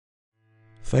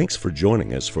Thanks for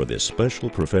joining us for this special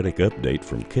prophetic update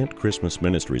from Kent Christmas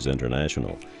Ministries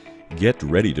International. Get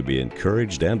ready to be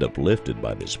encouraged and uplifted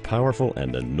by this powerful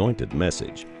and anointed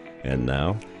message. And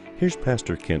now, here's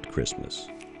Pastor Kent Christmas.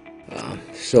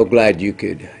 So glad you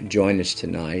could join us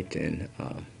tonight, and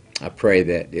I pray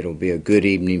that it'll be a good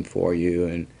evening for you,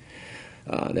 and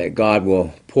that God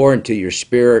will pour into your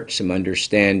spirit some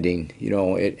understanding. You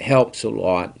know, it helps a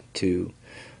lot to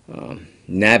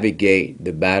navigate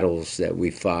the battles that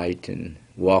we fight and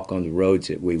walk on the roads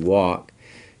that we walk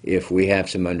if we have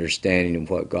some understanding of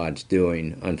what God's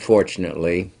doing.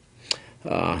 Unfortunately,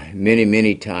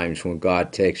 many times when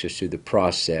God takes us through the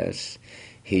process,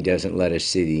 He doesn't let us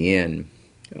see the end.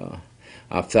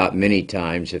 I've thought many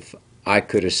times if I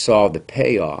could have saw the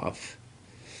payoff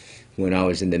when I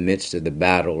was in the midst of the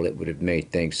battle, it would have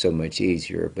made things so much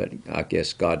easier, but I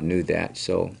guess God knew that,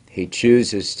 so He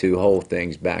chooses to hold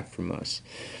things back from us.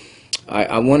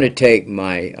 I want to take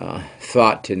my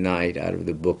thought tonight out of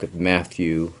the book of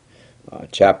Matthew,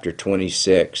 chapter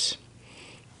 26,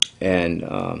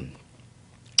 and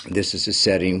this is a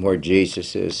setting where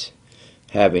Jesus is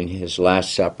having His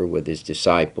Last Supper with His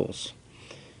disciples.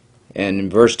 And in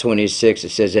verse 26 it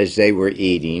says, as they were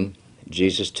eating,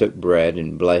 Jesus took bread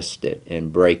and blessed it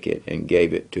and brake it and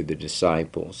gave it to the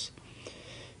disciples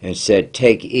and said,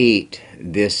 take, eat,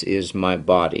 this is my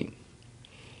body.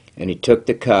 And He took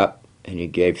the cup and He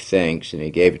gave thanks and He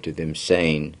gave it to them,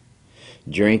 saying,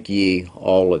 drink ye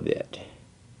all of it,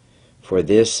 for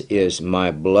this is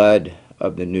my blood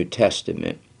of the New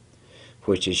Testament,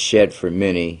 which is shed for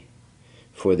many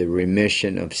for the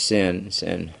remission of sins.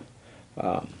 And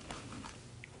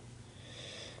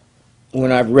when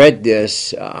I've read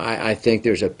this, I think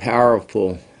there's a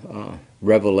powerful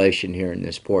revelation here in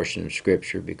this portion of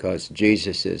Scripture, because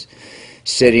Jesus is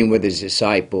sitting with His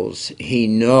disciples. He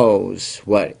knows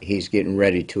what He's getting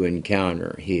ready to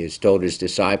encounter. He has told His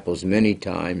disciples many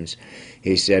times,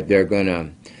 He said, they're going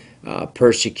to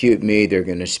persecute me, they're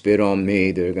going to spit on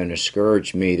me, they're going to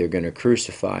scourge me, they're going to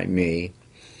crucify me.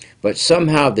 But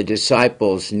somehow the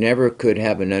disciples never could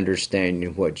have an understanding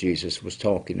of what Jesus was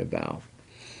talking about.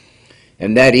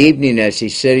 And that evening, as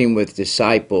He's sitting with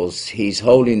disciples, He's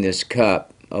holding this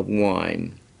cup of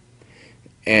wine,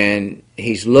 and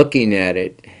He's looking at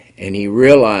it, and He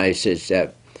realizes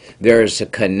that there is a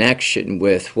connection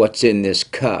with what's in this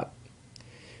cup,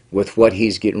 with what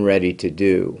He's getting ready to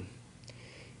do.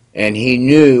 And He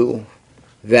knew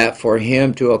that for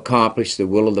Him to accomplish the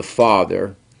will of the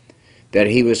Father, that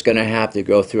He was going to have to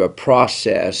go through a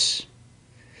process,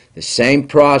 the same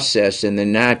process in the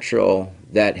natural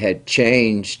that had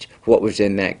changed what was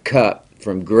in that cup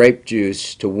from grape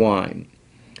juice to wine.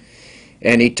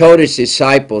 And He told His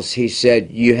disciples, He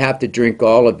said, you have to drink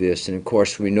all of this. And of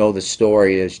course we know the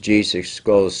story as Jesus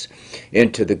goes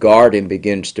into the garden,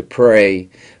 begins to pray,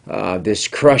 this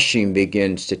crushing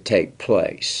begins to take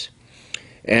place.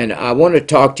 And I want to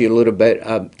talk to you a little bit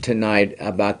tonight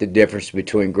about the difference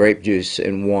between grape juice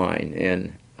and wine.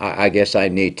 And I guess I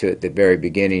need to, at the very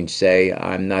beginning, say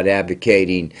I'm not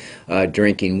advocating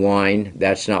drinking wine.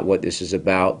 That's not what this is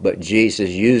about. But Jesus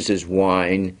uses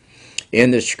wine in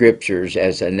the Scriptures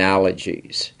as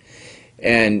analogies.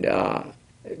 And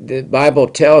the Bible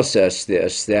tells us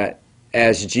this, that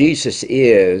as Jesus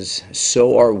is,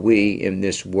 so are we in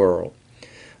this world.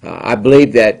 I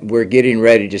believe that we're getting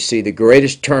ready to see the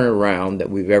greatest turnaround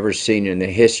that we've ever seen in the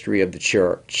history of the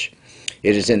church.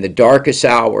 It is in the darkest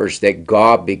hours that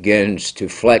God begins to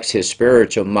flex His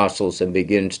spiritual muscles and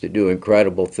begins to do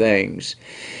incredible things.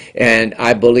 And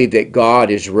I believe that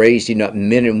God is raising up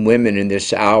men and women in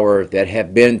this hour that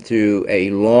have been through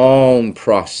a long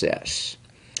process,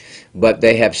 but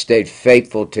they have stayed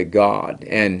faithful to God.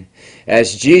 And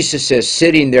as Jesus is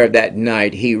sitting there that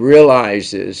night, He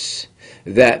realizes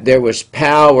that there was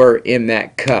power in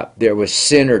that cup. There was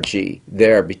synergy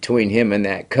there between Him and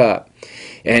that cup.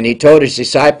 And He told His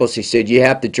disciples, He said, you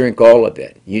have to drink all of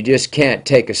it. You just can't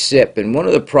take a sip. And one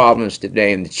of the problems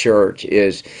today in the church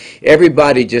is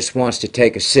everybody just wants to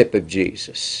take a sip of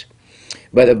Jesus.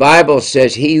 But the Bible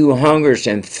says, he who hungers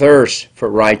and thirsts for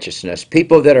righteousness.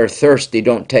 People that are thirsty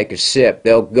don't take a sip.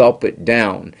 They'll gulp it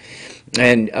down.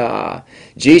 And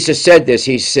Jesus said this.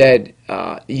 He said,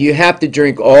 you have to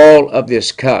drink all of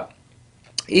this cup.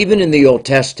 Even in the Old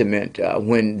Testament,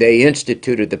 when they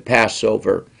instituted the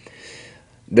Passover,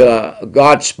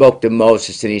 God spoke to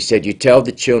Moses and He said, you tell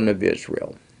the children of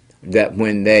Israel that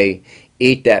when they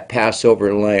eat that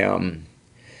Passover lamb,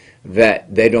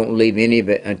 that they don't leave any of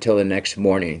it until the next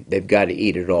morning. They've got to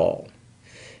eat it all.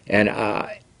 And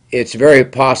it's very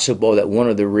possible that one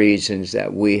of the reasons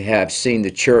that we have seen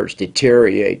the church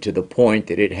deteriorate to the point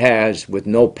that it has with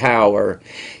no power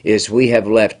is we have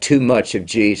left too much of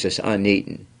Jesus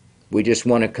uneaten. We just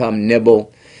want to come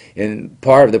nibble. And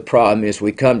part of the problem is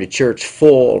we come to church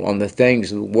full on the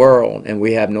things of the world and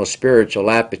we have no spiritual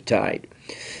appetite.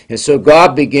 And so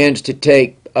God begins to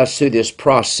take us through this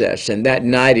process. And that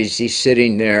night as he's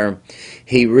sitting there,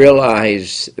 he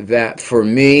realized that for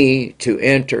me to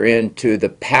enter into the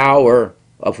power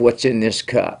of what's in this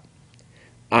cup,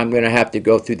 I'm going to have to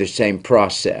go through the same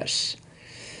process.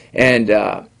 And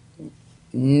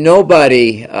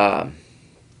nobody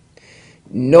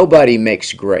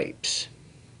makes grapes.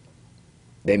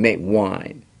 They make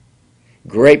wine.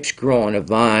 Grapes grow on a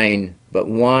vine, but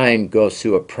wine goes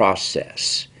through a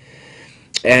process.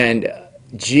 And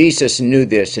Jesus knew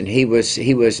this, and he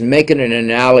was making an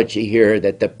analogy here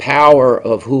that the power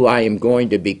of who I am going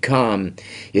to become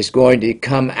is going to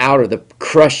come out of the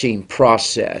crushing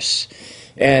process.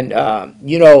 And, I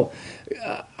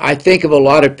think of a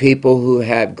lot of people who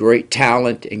have great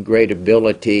talent and great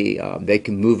ability. They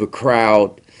can move a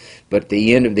crowd, but at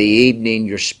the end of the evening,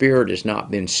 your spirit has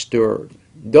not been stirred.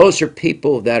 Those are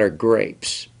people that are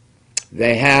grapes.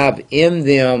 They have in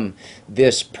them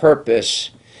this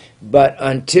purpose. But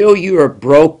until you are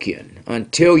broken,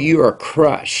 until you are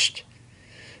crushed,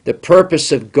 the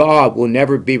purpose of God will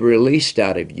never be released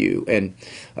out of you. And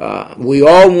we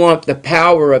all want the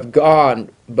power of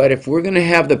God, but if we're going to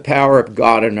have the power of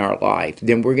God in our life,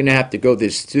 then we're going to have to go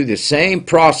through the same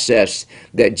process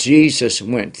that Jesus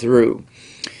went through.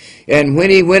 And when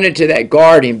he went into that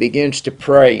garden, he begins to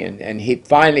pray, and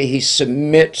he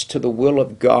submits to the will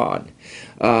of God.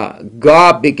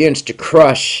 God begins to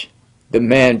crush the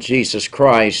man Jesus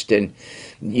Christ, and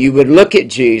you would look at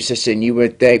Jesus and you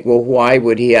would think, well, why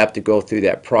would he have to go through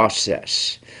that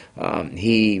process?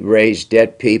 He raised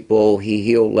dead people, he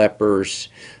healed lepers,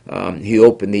 he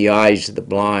opened the eyes of the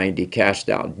blind, he cast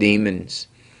out demons.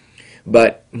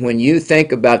 But when you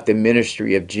think about the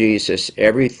ministry of Jesus,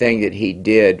 everything that he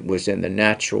did was in the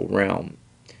natural realm.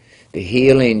 The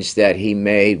healings that he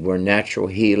made were natural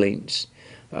healings.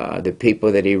 The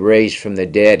people that he raised from the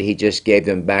dead, he just gave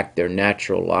them back their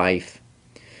natural life.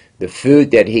 The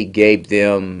food that he gave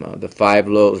them, the 5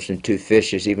 loaves and 2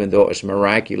 fishes, even though it was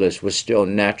miraculous, was still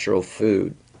natural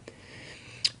food.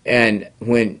 And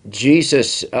when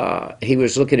Jesus, he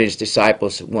was looking at his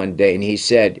disciples one day and he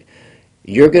said,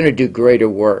 "You're going to do greater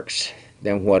works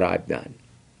than what I've done."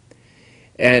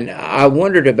 And I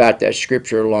wondered about that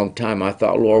scripture a long time. I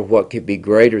thought, Lord, what could be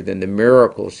greater than the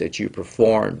miracles that you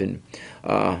performed? And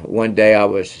one day I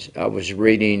was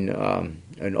reading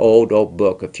an old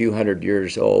book, a few hundred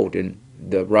years old, and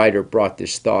the writer brought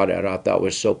this thought out I thought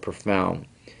was so profound.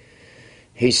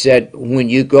 He said, when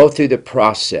you go through the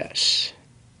process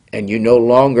and you no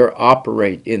longer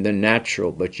operate in the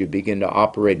natural, but you begin to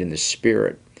operate in the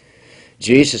spirit,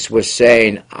 Jesus was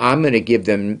saying, I'm going to give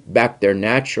them back their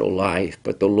natural life,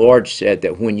 but the Lord said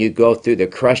that when you go through the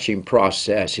crushing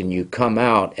process and you come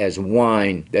out as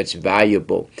wine that's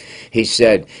valuable, he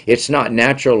said, it's not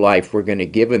natural life we're going to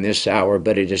give in this hour,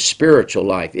 but it is spiritual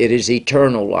life. It is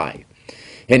eternal life.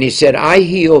 And he said, I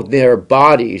healed their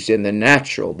bodies in the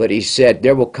natural, but he said,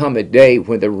 there will come a day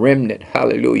when the remnant,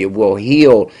 hallelujah, will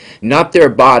heal not their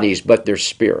bodies, but their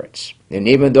spirits. And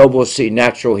even though we'll see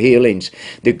natural healings,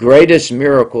 the greatest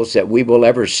miracles that we will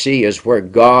ever see is where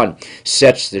God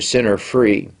sets the sinner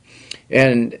free.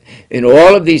 And in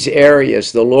all of these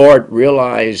areas, the Lord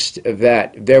realized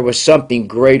that there was something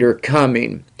greater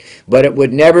coming, but it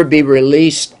would never be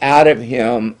released out of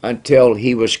him until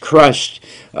he was crushed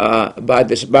by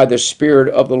the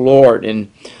Spirit of the Lord. And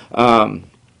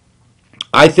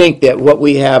I think that what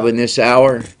we have in this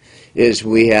hour is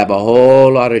we have a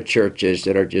whole lot of churches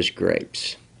that are just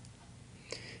grapes.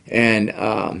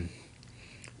 And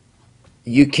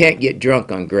you can't get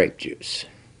drunk on grape juice.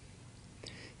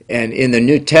 And in the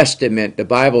New Testament, the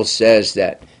Bible says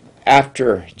that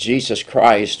after Jesus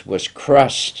Christ was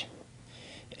crushed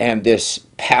and this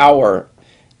power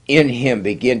in him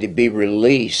began to be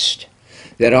released,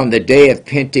 that on the day of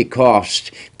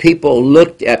Pentecost, people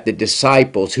looked at the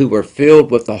disciples who were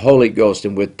filled with the Holy Ghost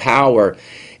and with power,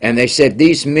 and they said,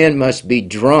 these men must be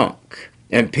drunk.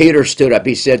 And Peter stood up.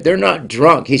 He said, they're not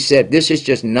drunk. He said, this is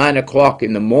just 9 o'clock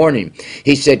in the morning.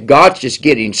 He said, God's just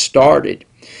getting started.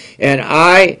 And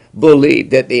I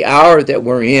believe that the hour that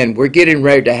we're in, we're getting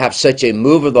ready to have such a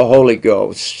move of the Holy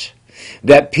Ghost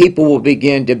that people will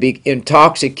begin to be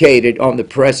intoxicated on the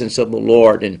presence of the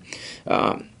Lord. And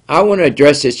I want to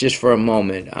address this just for a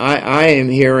moment. I am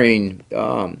hearing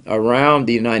around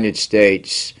the United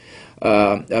States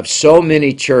of so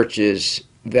many churches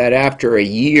that after a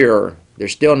year, they're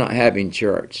still not having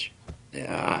church.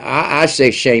 I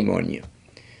say shame on you.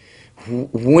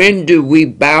 When do we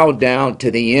bow down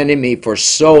to the enemy for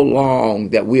so long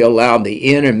that we allow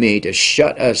the enemy to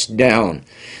shut us down?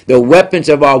 The weapons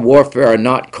of our warfare are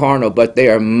not carnal, but they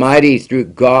are mighty through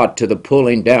God to the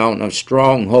pulling down of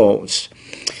strongholds.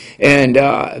 And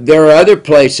there are other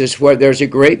places where there's a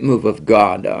great move of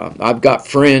God. I've got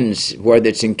friends, whether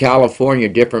it's in California,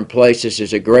 different places,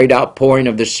 there's a great outpouring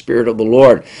of the Spirit of the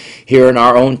Lord. Here in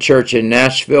our own church in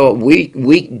Nashville, we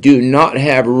do not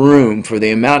have room for the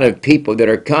amount of people that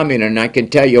are coming, and I can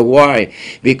tell you why.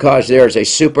 Because there's a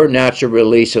supernatural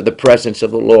release of the presence of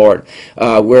the Lord.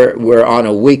 We're on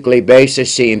a weekly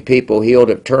basis seeing people healed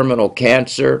of terminal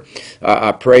cancer.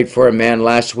 I prayed for a man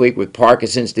last week with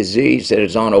Parkinson's disease that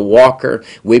is on a walker.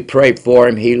 We prayed for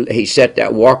him. He set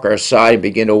that walker aside and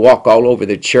began to walk all over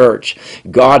the church.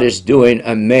 God is doing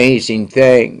amazing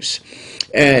things.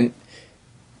 And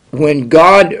when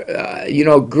God,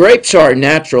 grapes are a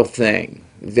natural thing.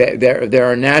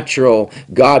 They're a natural,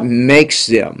 God makes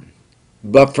them.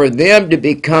 But for them to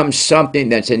become something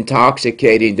that's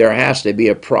intoxicating, there has to be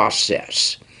a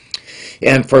process.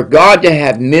 And for God to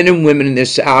have men and women in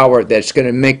this hour that's going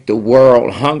to make the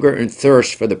world hunger and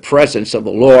thirst for the presence of the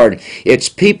Lord, it's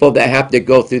people that have to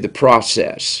go through the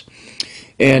process.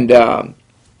 And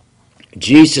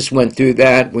Jesus went through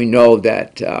that. We know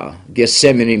that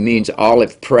Gethsemane means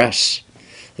olive press,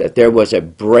 that there was a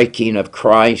breaking of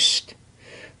Christ,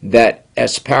 that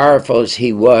as powerful as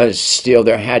he was, still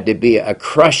there had to be a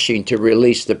crushing to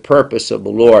release the purpose of the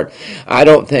Lord. I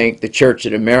don't think the Church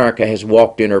in America has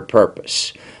walked in her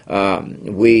purpose.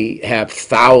 We have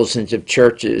thousands of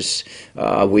churches.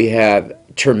 We have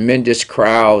tremendous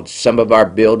crowds. Some of our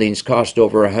buildings cost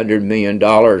over $100 million.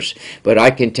 But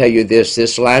I can tell you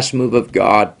this last move of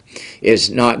God is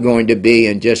not going to be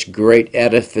in just great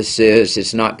edifices.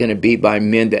 It's not going to be by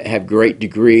men that have great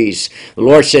degrees. The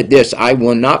Lord said this, I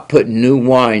will not put new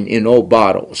wine in old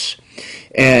bottles.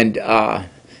 And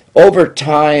over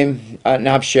time, and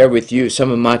I've shared with you some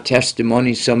of my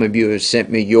testimonies. Some of you have sent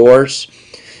me yours.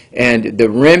 And the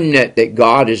remnant that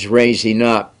God is raising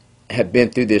up have been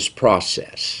through this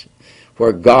process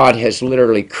where God has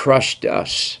literally crushed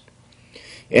us.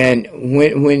 And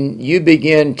when you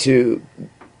begin to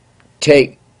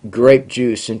take grape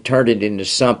juice and turn it into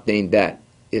something that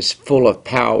is full of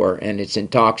power and it's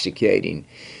intoxicating,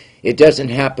 it doesn't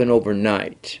happen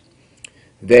overnight.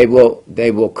 They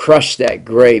will crush that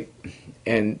grape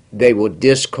and they will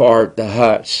discard the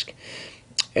husk.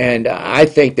 And I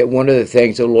think that one of the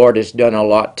things the Lord has done a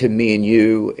lot to me and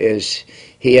you is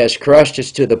he has crushed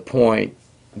us to the point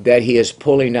that he is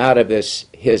pulling out of us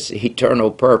his eternal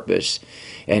purpose,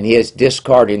 and he is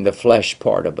discarding the flesh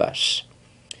part of us.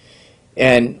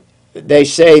 And they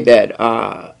say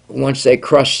that once they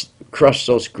crush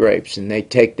those grapes and they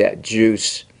take that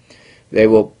juice, they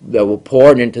will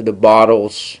pour it into the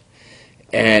bottles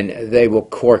and they will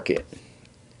cork it.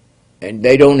 And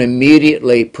they don't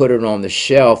immediately put it on the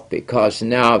shelf because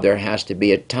now there has to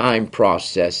be a time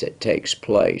process that takes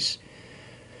place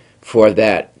for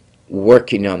that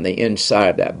working on the inside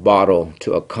of that bottle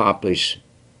to accomplish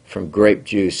from grape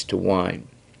juice to wine.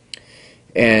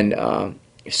 And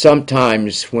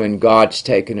sometimes when God's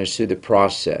taken us through the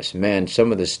process, man,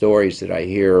 some of the stories that I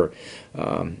hear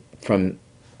from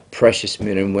precious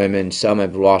men and women, some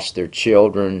have lost their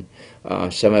children,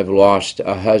 some have lost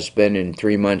a husband and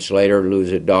 3 months later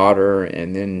lose a daughter,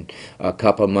 and then a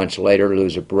couple of months later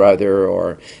lose a brother,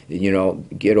 or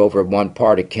get over one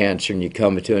part of cancer and you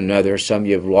come to another. Some of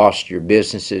you have lost your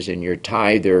businesses and your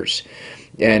tithers.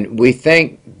 And we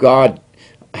thank God,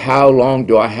 how long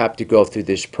do I have to go through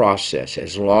this process?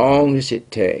 As long as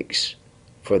it takes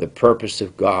for the purpose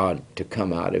of God to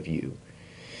come out of you.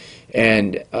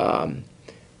 And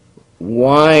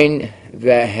wine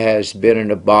that has been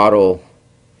in a bottle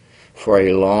for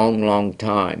a long, long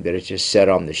time, that it's just set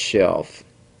on the shelf,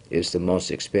 is the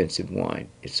most expensive wine.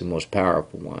 It's the most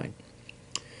powerful wine.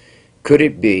 Could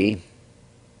it be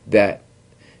that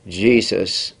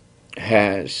Jesus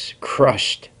has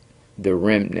crushed the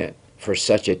remnant for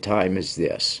such a time as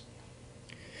this?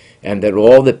 And that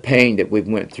all the pain that we've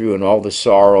went through and all the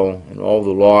sorrow and all the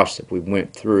loss that we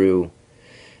went through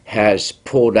has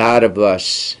pulled out of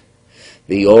us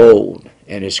the old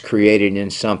and is created in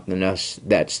something else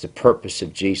that's the purpose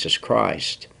of Jesus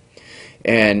Christ.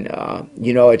 And,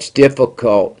 it's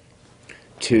difficult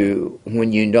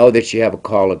when you know that you have a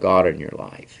call of God in your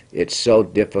life. It's so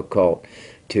difficult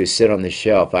to sit on the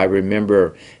shelf. I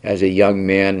remember as a young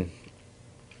man,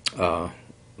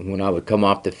 when I would come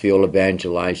off the field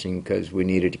evangelizing because we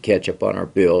needed to catch up on our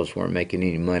bills, weren't making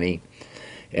any money.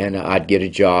 And I'd get a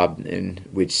job, and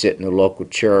we'd sit in the local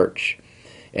church.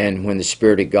 And when the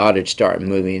Spirit of God had started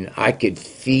moving, I could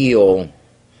feel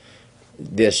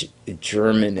this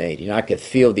germinating. I could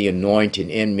feel the anointing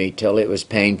in me till it was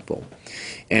painful.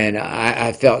 And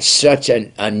I felt such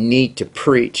a need to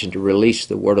preach and to release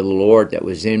the word of the Lord that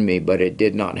was in me, but it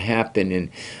did not happen.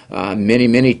 And many,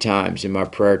 many times in my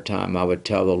prayer time, I would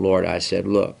tell the Lord, I said,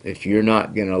 look, if you're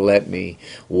not going to let me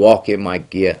walk in my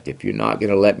gift, if you're not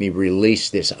going to let me release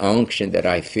this unction that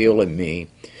I feel in me,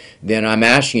 then I'm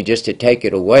asking you just to take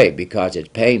it away because it's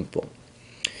painful.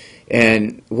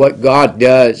 And what God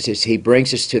does is He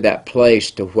brings us to that place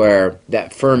to where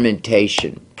that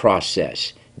fermentation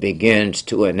process begins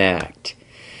to enact.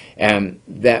 And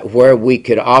that where we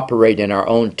could operate in our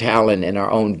own talent and our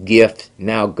own gift,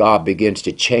 now God begins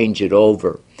to change it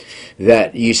over.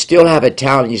 That you still have a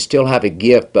talent, you still have a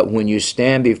gift, but when you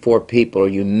stand before people or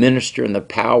you minister in the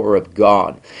power of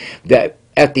God, that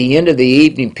at the end of the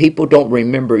evening, people don't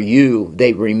remember you,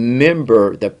 they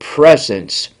remember the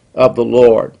presence of the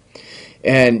Lord.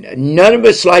 And none of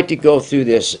us like to go through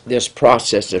this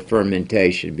process of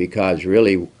fermentation, because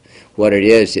really what it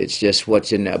is, it's just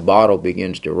what's in that bottle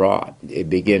begins to rot. It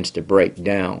begins to break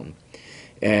down.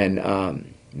 And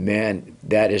man,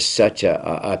 that is such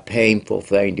a painful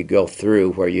thing to go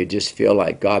through, where you just feel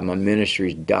like, God, my ministry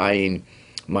is dying.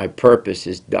 My purpose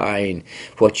is dying.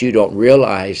 What you don't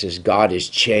realize is God is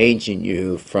changing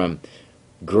you from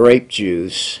grape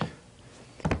juice,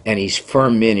 and He's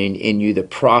fermenting in you the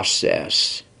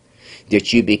process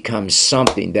that you become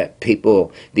something that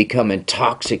people become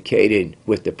intoxicated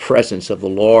with the presence of the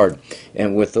Lord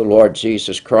and with the Lord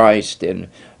Jesus Christ. And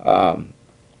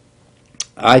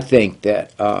I think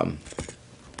that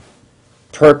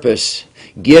purpose,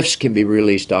 gifts can be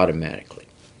released automatically.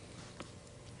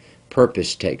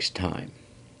 Purpose takes time.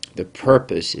 The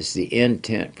purpose is the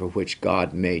intent for which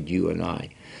God made you and I.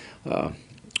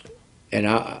 And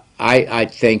I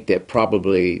think that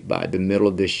probably by the middle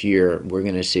of this year, we're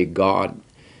going to see God.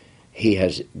 He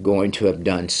is going to have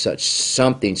done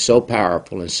something so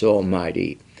powerful and so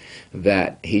almighty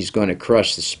that He's going to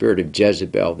crush the spirit of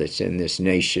Jezebel that's in this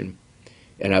nation.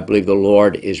 And I believe the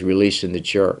Lord is releasing the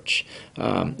church.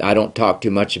 I don't talk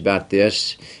too much about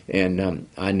this, and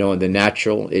I know in the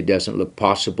natural it doesn't look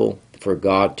possible for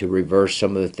God to reverse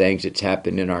some of the things that's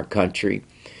happened in our country.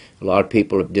 A lot of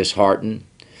people have disheartened.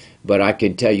 But I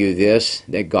can tell you this,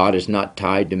 that God is not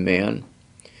tied to man.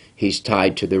 He's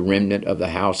tied to the remnant of the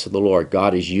house of the Lord.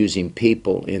 God is using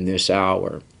people in this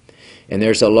hour. And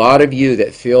there's a lot of you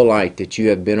that feel like that you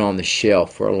have been on the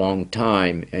shelf for a long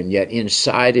time, and yet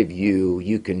inside of you,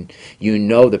 you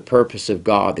know the purpose of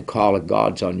God, the call of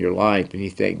God's on your life, and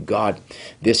you think, God,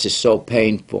 this is so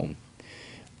painful.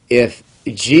 If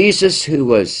Jesus, who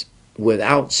was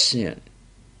without sin,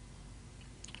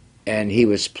 and He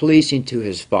was pleasing to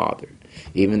His Father.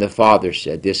 Even the Father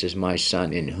said, this is my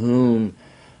Son in whom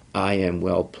I am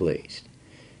well pleased.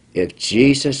 If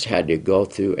Jesus had to go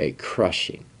through a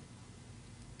crushing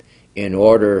in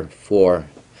order for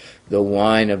the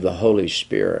wine of the Holy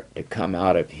Spirit to come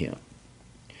out of Him,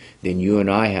 then you and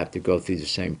I have to go through the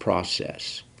same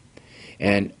process.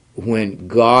 And when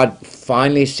God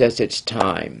finally says it's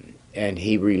time, and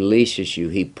He releases you,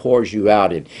 He pours you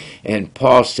out. And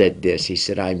Paul said this, he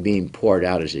said, I'm being poured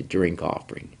out as a drink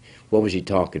offering. What was he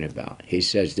talking about? He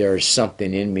says, there is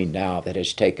something in me now that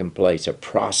has taken place, a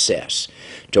process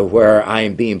to where I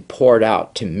am being poured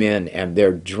out to men, and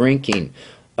they're drinking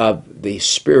of the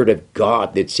Spirit of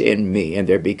God that's in me, and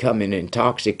they're becoming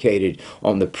intoxicated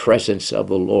on the presence of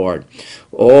the Lord.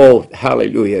 Oh,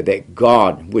 hallelujah, that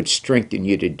God would strengthen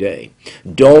you today.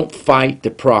 Don't fight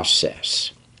the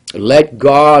process. Let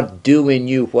God do in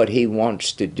you what He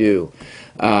wants to do.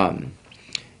 And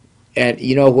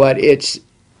you know what? It's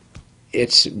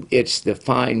the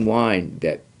fine wine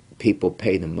that people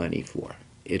pay the money for.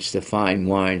 It's the fine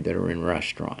wine that are in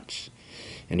restaurants.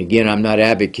 And again, I'm not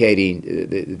advocating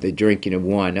the drinking of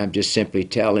wine. I'm just simply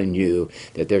telling you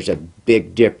that there's a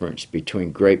big difference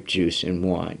between grape juice and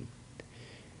wine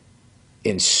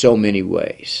in so many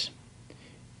ways.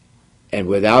 And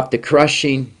without the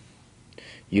crushing,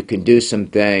 you can do some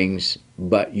things,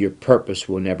 but your purpose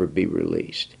will never be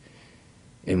released.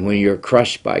 And when you're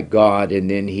crushed by God, and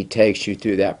then He takes you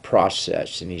through that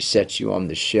process, and He sets you on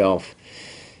the shelf,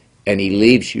 and He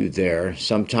leaves you there,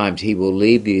 sometimes He will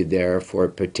leave you there for a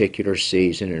particular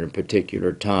season and a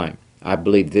particular time. I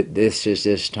believe that this is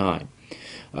this time.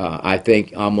 I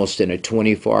think almost in a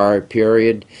 24-hour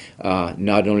period,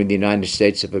 not only in the United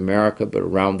States of America, but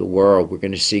around the world, we're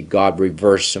going to see God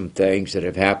reverse some things that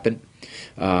have happened.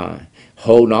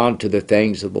 Hold on to the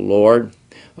things of the Lord.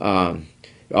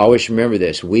 Always remember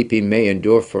this: weeping may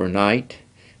endure for a night,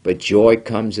 but joy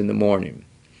comes in the morning.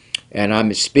 And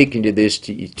I'm speaking to this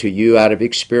to you out of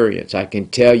experience. I can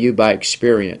tell you by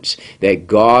experience that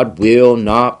God will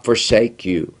not forsake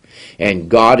you. And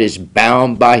God is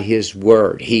bound by His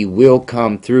word. He will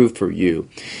come through for you.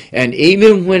 And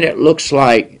even when it looks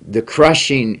like the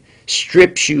crushing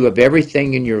strips you of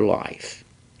everything in your life,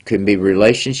 it could be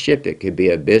relationship, it could be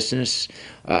a business,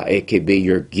 it could be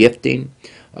your gifting,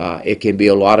 it can be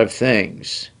a lot of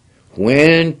things.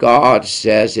 When God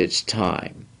says it's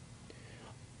time,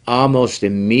 almost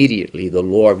immediately the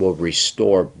Lord will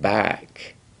restore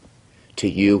back to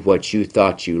you what you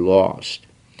thought you lost.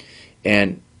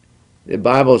 And the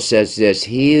Bible says this: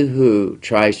 he who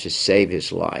tries to save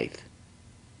his life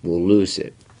will lose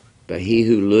it, but he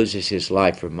who loses his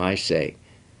life for my sake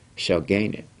shall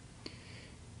gain it.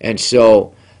 And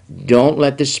so don't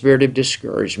let the spirit of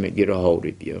discouragement get a hold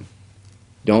of you.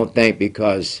 Don't think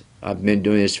because I've been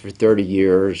doing this for 30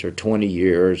 years or 20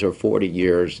 years or 40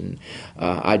 years and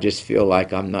I just feel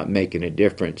like I'm not making a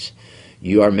difference.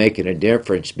 You are making a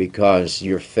difference because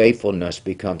your faithfulness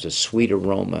becomes a sweet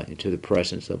aroma into the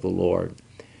presence of the Lord.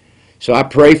 So I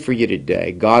pray for you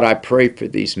today. God, I pray for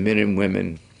these men and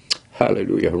women,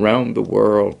 hallelujah, around the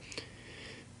world,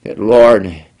 that,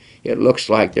 Lord, it looks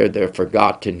like they're the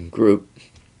forgotten group.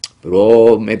 But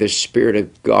oh, may the Spirit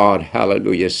of God,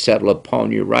 hallelujah, settle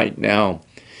upon you right now.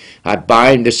 I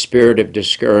bind the spirit of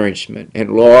discouragement.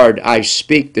 And Lord, I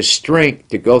speak the strength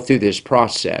to go through this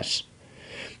process.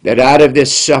 That out of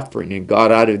this suffering, and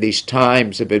God, out of these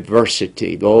times of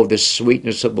adversity, oh, the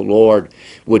sweetness of the Lord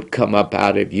would come up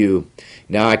out of you.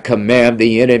 Now I command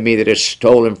the enemy that has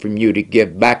stolen from you to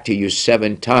give back to you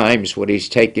 7 times what he's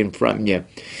taken from you.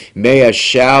 May a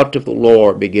shout of the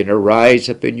Lord begin to rise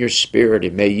up in your spirit,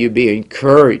 and may you be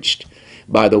encouraged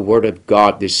by the word of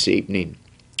God this evening.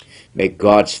 May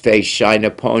God's face shine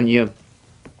upon you.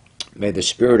 May the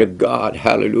Spirit of God,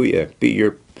 hallelujah, be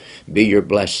your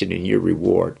blessing and your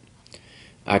reward.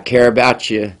 I care about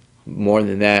you. More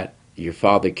than that, your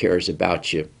Father cares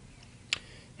about you.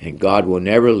 And God will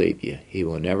never leave you. He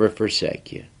will never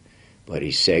forsake you. But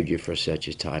He saved you for such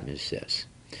a time as this.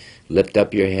 Lift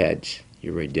up your heads.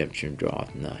 Your redemption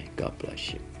draweth nigh. God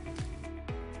bless you.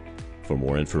 For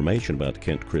more information about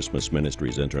Kent Christmas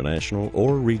Ministries International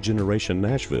or Regeneration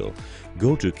Nashville,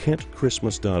 go to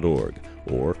kentchristmas.org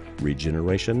or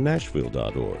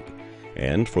regenerationnashville.org.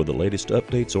 And for the latest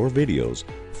updates or videos,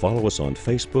 follow us on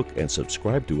Facebook and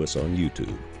subscribe to us on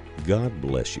YouTube. God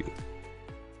bless you.